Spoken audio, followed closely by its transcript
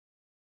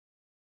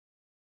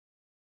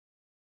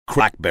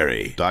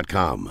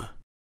crackberry.com.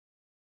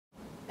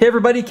 Hey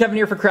everybody, Kevin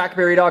here for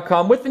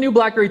crackberry.com with the new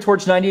BlackBerry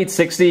Torch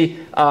 9860.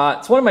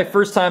 It's one of my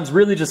first times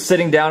really just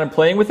sitting down and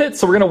playing with it,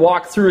 so we're going to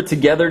walk through it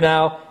together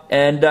now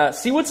and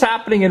see what's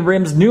happening in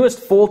RIM's newest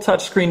full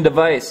touchscreen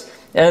device.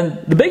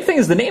 And the big thing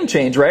is the name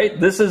change, right?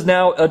 This is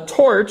now a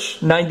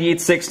Torch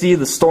 9860.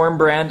 The Storm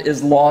brand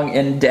is long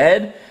and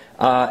dead.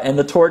 And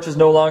the Torch is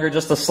no longer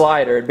just a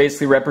slider. It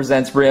basically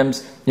represents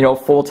RIM's,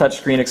 full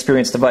touchscreen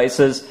experience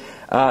devices.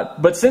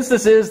 But since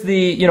this is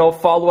the,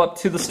 follow-up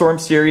to the Storm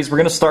series, we're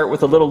going to start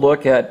with a little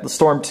look at the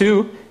Storm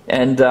 2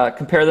 and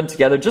compare them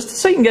together just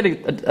so you can get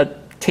a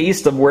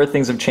taste of where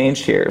things have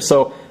changed here.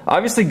 So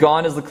obviously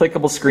gone is the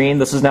clickable screen.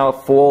 This is now a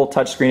full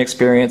touchscreen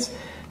experience.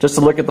 Just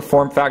to look at the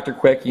form factor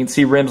quick, you can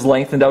see RIM's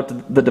lengthened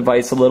out the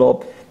device a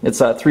little. It's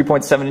a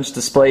 3.7-inch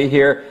display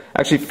here.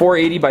 Actually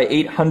 480 by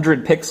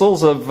 800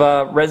 pixels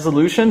of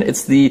resolution.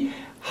 It's the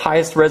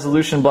highest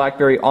resolution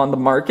BlackBerry on the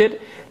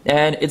market.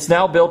 And it's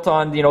now built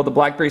on, the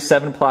BlackBerry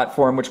 7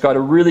 platform, which got a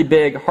really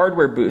big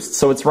hardware boost.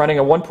 So it's running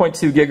a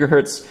 1.2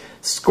 gigahertz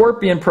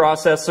Scorpion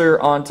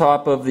processor on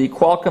top of the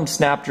Qualcomm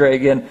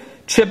Snapdragon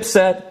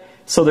chipset.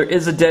 So there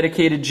is a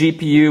dedicated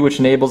GPU, which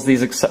enables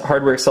these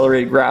hardware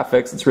accelerated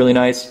graphics. It's really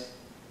nice.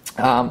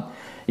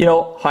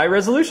 High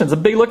resolution. It's a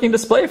big looking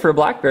display for a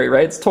BlackBerry,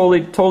 right? It's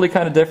totally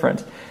kind of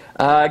different.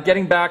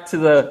 Getting back to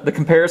the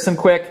comparison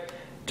quick,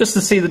 just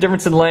to see the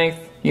difference in length,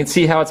 you can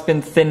see how it's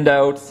been thinned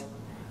out.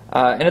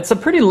 And it's a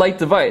pretty light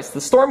device.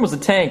 The Storm was a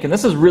tank, and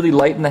this is really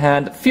light in the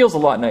hand. It feels a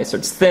lot nicer.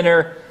 It's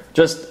thinner,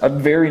 just a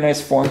very nice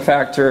form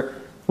factor.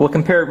 We'll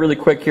compare it really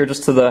quick here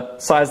just to the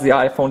size of the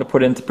iPhone to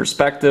put it into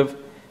perspective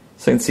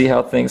so you can see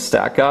how things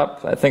stack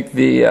up. I think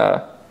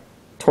the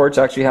Torch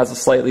actually has a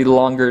slightly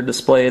longer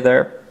display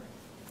there.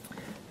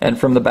 And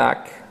from the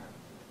back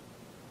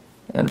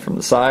and from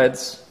the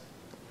sides.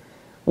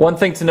 One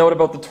thing to note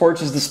about the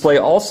Torch's display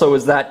also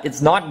is that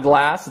it's not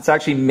glass. It's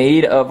actually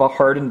made of a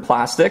hardened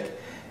plastic.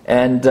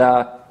 And,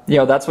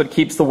 that's what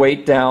keeps the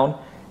weight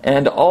down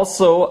and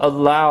also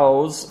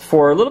allows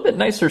for a little bit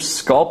nicer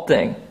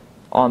sculpting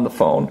on the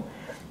phone.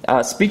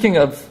 Speaking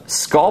of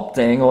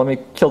sculpting, let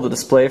me kill the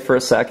display for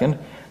a second.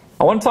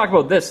 I want to talk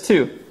about this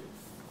too.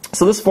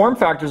 So this form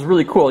factor is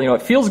really cool.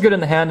 It feels good in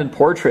the hand in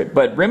portrait,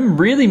 but RIM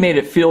really made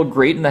it feel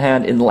great in the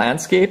hand in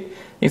landscape. You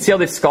can see how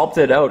they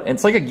sculpted it out. And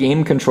it's like a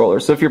game controller.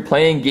 So if you're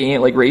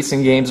playing like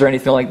racing games or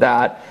anything like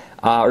that,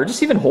 or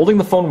just even holding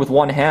the phone with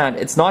one hand,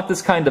 it's not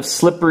this kind of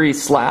slippery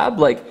slab.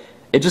 Like,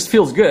 it just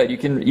feels good. You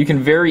can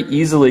very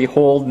easily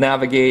hold,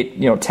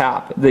 navigate,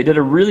 tap. They did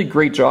a really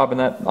great job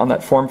on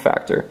that form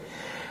factor.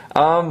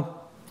 You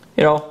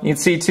can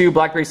see too,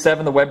 BlackBerry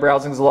 7, the web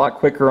browsing is a lot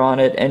quicker on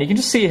it, and you can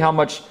just see how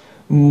much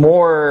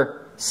more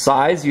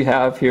size you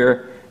have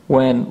here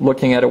when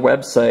looking at a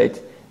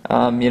website.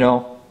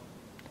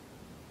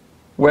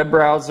 Web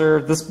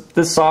browser,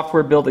 this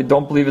software build I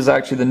don't believe is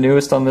actually the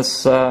newest on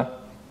this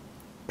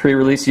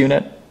pre-release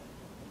unit.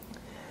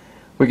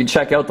 We can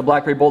check out the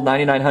BlackBerry Bold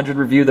 9900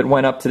 review that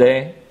went up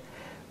today.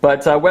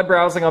 But web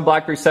browsing on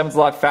BlackBerry 7 is a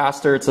lot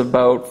faster. It's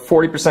about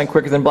 40%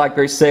 quicker than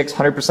BlackBerry 6,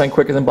 100%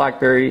 quicker than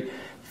BlackBerry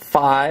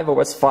 5,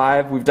 OS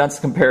 5. We've done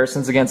some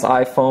comparisons against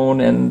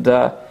iPhone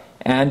and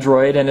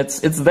Android, and it's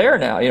there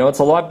now. It's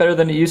a lot better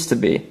than it used to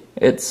be.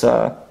 It's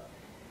not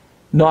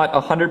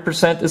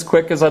 100% as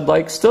quick as I'd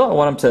like. Still, I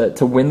want them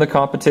to win the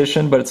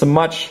competition, but it's a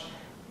much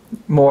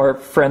more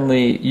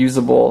friendly,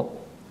 usable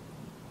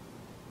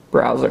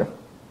browser.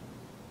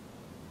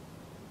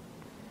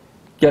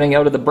 Getting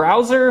out of the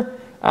browser,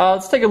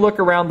 let's take a look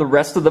around the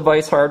rest of the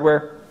device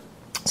hardware.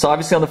 So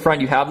obviously on the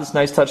front you have this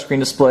nice touchscreen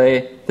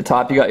display. At the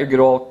top you got your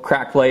good old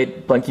crack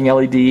light, blinking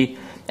LED.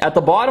 At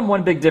the bottom,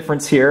 one big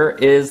difference here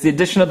is the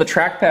addition of the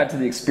trackpad to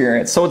the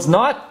experience. So it's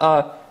not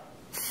a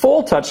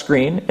full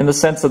touchscreen in the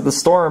sense that the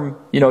Storm,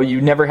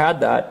 you never had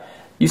that.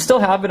 You still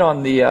have it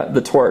on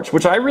the Torch,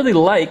 which I really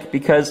like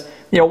because,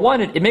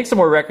 one, it makes it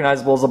more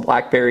recognizable as a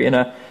BlackBerry in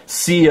a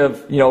sea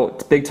of,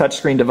 big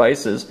touchscreen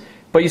devices.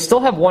 But you still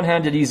have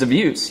one-handed ease of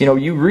use.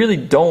 You really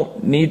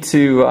don't need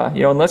to,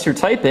 unless you're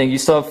typing, you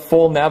still have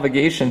full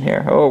navigation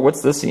here. Oh,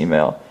 what's this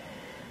email?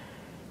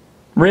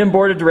 RIM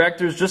Board of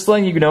Directors, just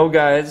letting you know,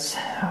 guys,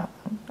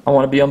 I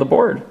want to be on the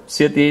board.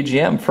 See you at the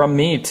AGM. From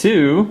me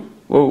to,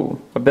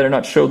 whoa, I better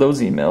not show those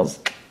emails.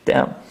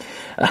 Damn.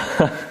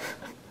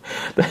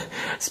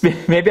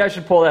 Maybe I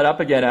should pull that up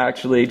again,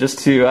 actually, just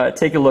to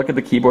take a look at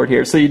the keyboard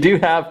here. So you do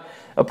have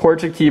a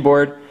portrait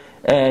keyboard,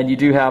 and you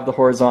do have the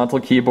horizontal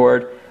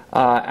keyboard.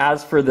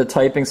 As for the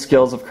typing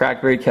skills of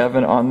Crackberry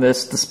Kevin on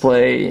this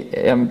display,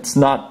 it's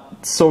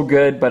not so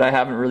good, but I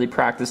haven't really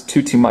practiced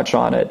too much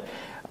on it.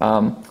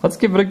 Let's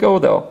give it a go,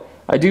 though.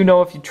 I do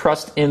know if you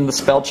trust in the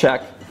spell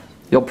check,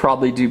 you'll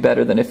probably do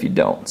better than if you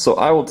don't. So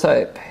I will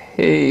type,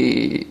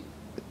 hey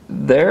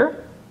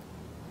there,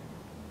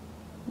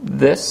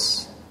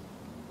 this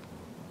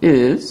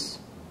is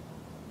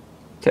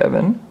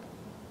Kevin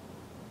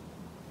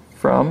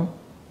from,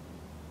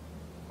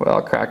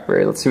 well,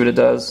 Crackberry. Let's see what it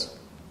does.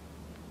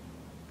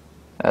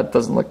 That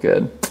doesn't look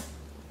good.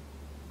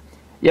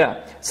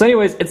 Yeah, so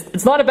anyways,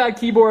 it's not a bad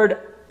keyboard.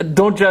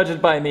 don't judge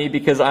it by me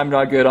because I'm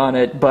not good on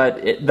it,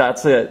 but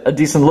that's a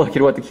decent look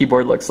at what the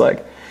keyboard looks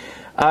like.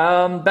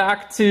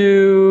 Back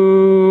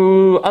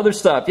to other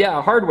stuff.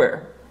 Yeah,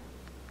 hardware.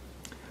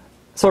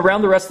 So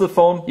around the rest of the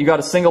phone, you got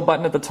a single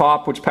button at the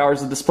top which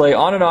powers the display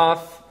on and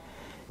off.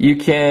 You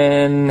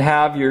can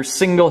have your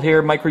single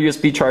here micro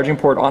USB charging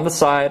port on the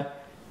side.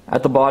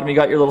 At the bottom you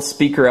got your little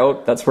speaker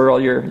out. That's where all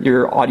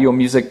your audio,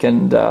 music,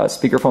 and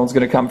speakerphone is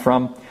going to come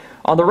from.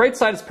 On the right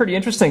side, it's pretty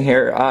interesting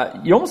here.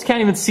 You almost can't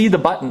even see the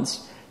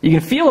buttons. You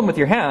can feel them with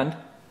your hand.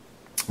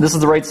 This is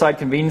the right side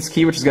convenience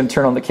key, which is going to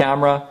turn on the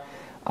camera.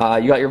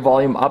 You got your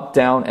volume up,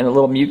 down, and a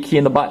little mute key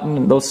in the button,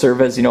 and those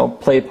serve as, you know,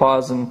 play,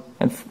 pause, and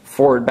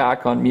forward,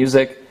 back on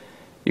music.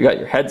 You got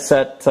your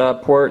headset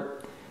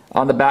port.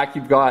 On the back,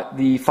 you've got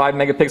the 5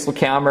 megapixel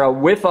camera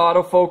with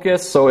autofocus.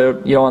 So,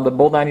 you know, on the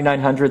Bold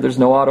 9900, there's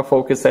no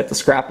autofocus. They have to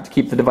scrap it to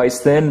keep the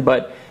device thin,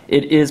 but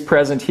it is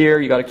present here.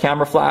 You got a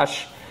camera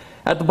flash.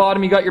 At the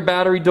bottom, you got your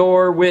battery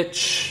door,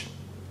 which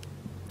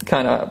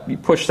kind of, you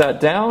push that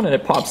down and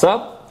it pops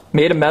up.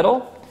 Made of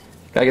metal.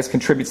 I guess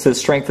contributes to the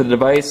strength of the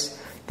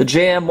device. The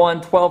JM1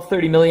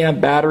 1230 milliamp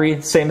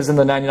battery, same as in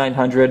the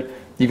 9900.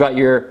 You've got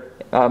your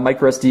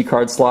micro SD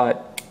card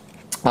slot.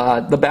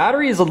 The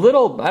battery is a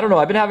little, I don't know,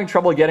 I've been having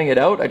trouble getting it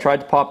out. I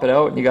tried to pop it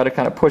out, and you got to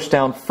kind of push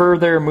down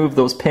further, move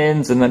those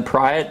pins, and then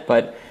pry it,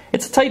 but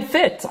it's a tight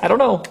fit. I don't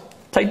know.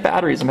 Tight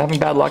batteries. I'm having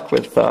bad luck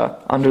with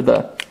under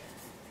the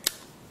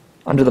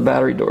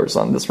battery doors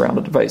on this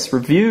rounded device.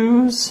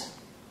 Reviews.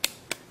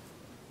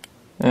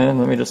 And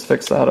let me just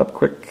fix that up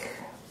quick.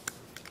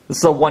 This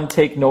is a one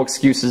take, no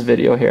excuses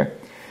video here.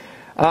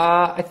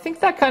 I think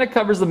that kind of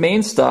covers the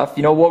main stuff.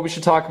 You know, what we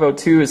should talk about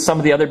too is some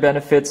of the other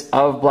benefits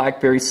of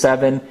BlackBerry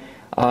 7.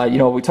 You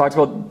know, we talked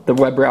about the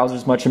web browser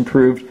is much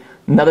improved.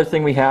 Another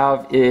thing we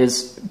have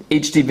is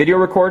HD video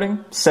recording,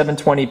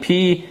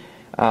 720p,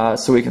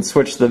 so we can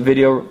switch the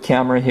video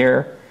camera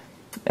here.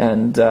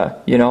 And,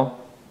 you know,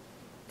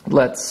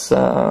 let's, it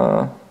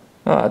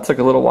took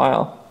a little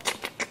while.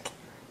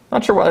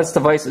 Not sure why this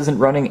device isn't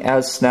running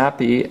as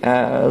snappy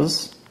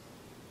as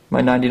my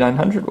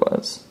 9900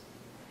 was.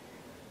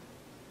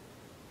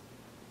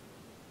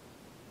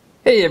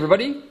 Hey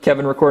everybody,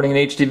 Kevin recording an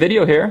HD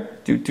video here.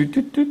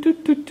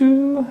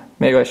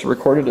 Maybe I should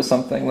record it as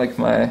something like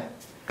my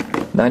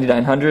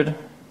 9900.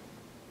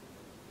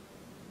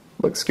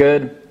 Looks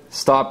good.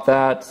 Stop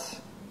that.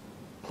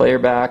 Player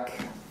back.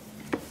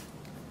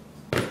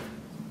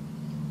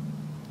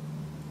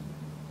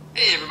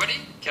 Hey everybody,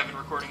 Kevin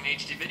recording an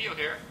HD video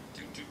here.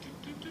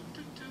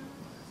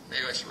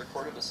 Maybe I should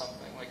record it as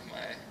something like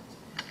my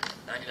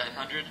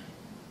 9900.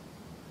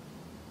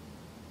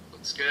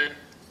 Looks good.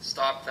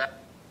 Stop that.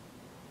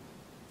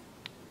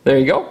 There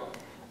you go.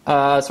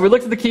 So we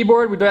looked at the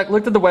keyboard, we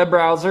looked at the web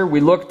browser, we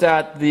looked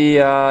at the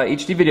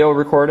HD video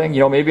recording.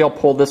 You know, maybe I'll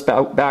pull this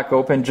back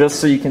open just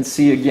so you can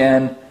see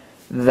again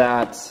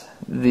that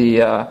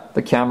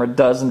the camera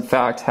does in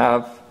fact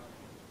have,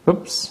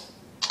 oops,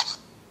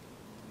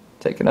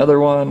 take another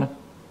one,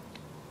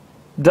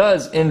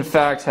 does in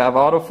fact have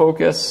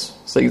autofocus.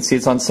 So you can see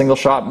it's on single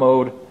shot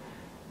mode.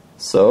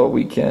 So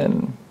we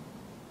can,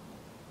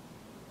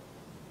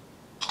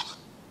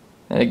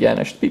 and again,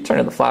 I should be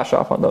turning the flash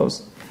off on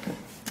those.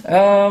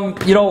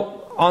 You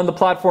know, on the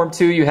platform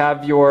too, you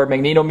have your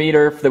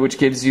magnetometer, which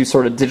gives you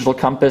sort of digital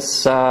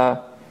compass. You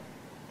have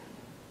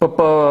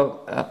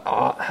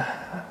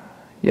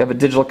a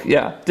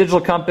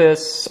digital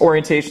compass,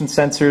 orientation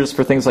sensors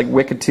for things like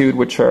wikitude,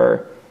 which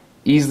are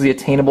easily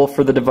attainable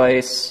for the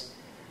device.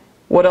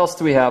 What else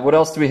do we have? What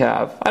else do we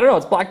have? I don't know.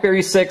 It's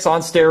BlackBerry 6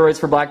 on steroids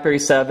for BlackBerry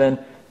 7.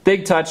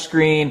 Big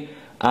touchscreen.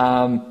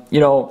 You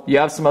know, you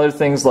have some other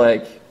things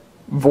like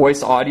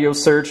voice audio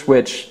search,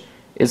 which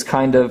is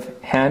kind of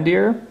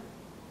handier.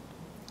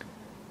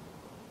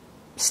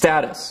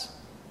 Status.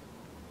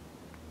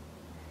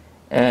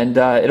 And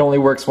it only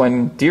works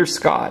when, dear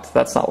Scott,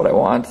 that's not what I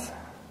want.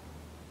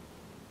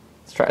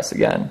 Let's try this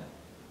again.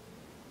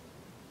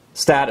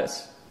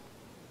 Status.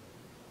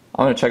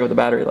 I'm going to check out the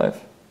battery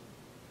life.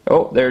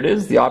 Oh, there it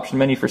is, the option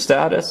menu for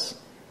status.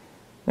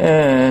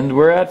 And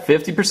we're at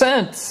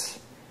 50%.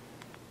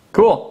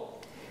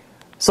 Cool.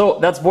 So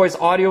that's voice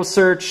audio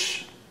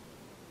search.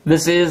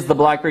 This is the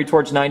BlackBerry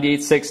Torch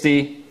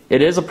 9860.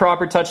 It is a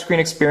proper touchscreen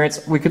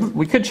experience. We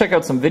could check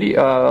out some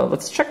video.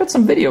 Let's check out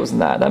some videos in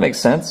that. That makes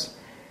sense.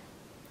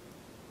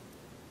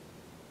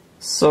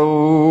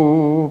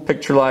 So,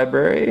 picture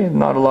library.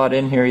 Not a lot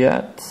in here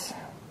yet.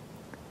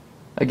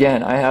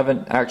 Again, I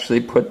haven't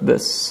actually put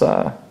this.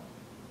 I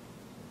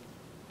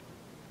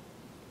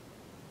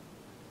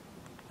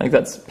think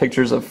that's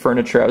pictures of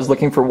furniture. I was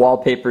looking for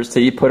wallpapers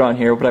to put on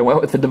here, but I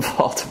went with the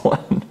default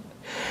one.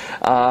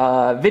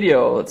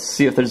 Video, let's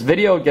see if there's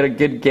video. Get a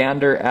good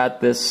gander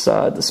at this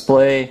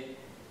display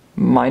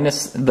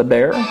minus the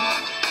bear.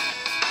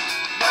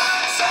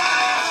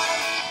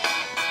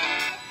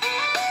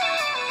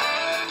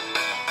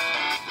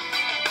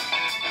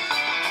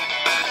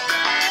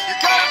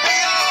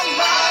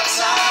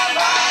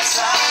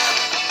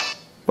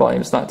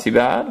 Volume's not too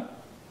bad.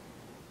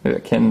 Maybe I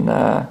can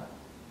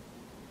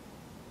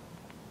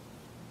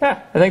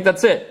yeah, I think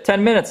that's it.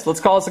 10 minutes. Let's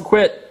call this a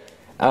quit.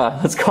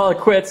 Let's call it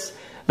quits.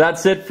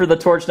 That's it for the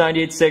Torch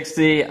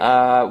 9860.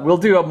 We'll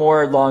do a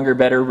more longer,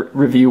 better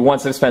review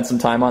once I've spent some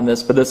time on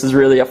this, but this is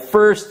really a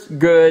first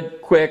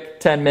good, quick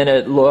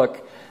 10-minute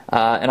look,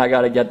 and I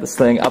got to get this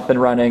thing up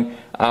and running.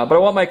 But I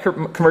want my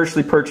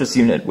commercially purchased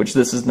unit, which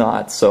this is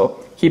not,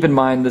 so keep in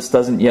mind this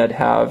doesn't yet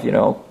have, you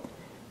know,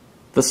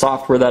 the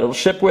software that it'll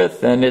ship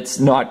with, and it's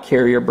not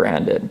carrier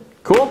branded.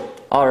 Cool?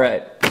 All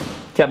right.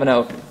 Kevin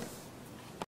out.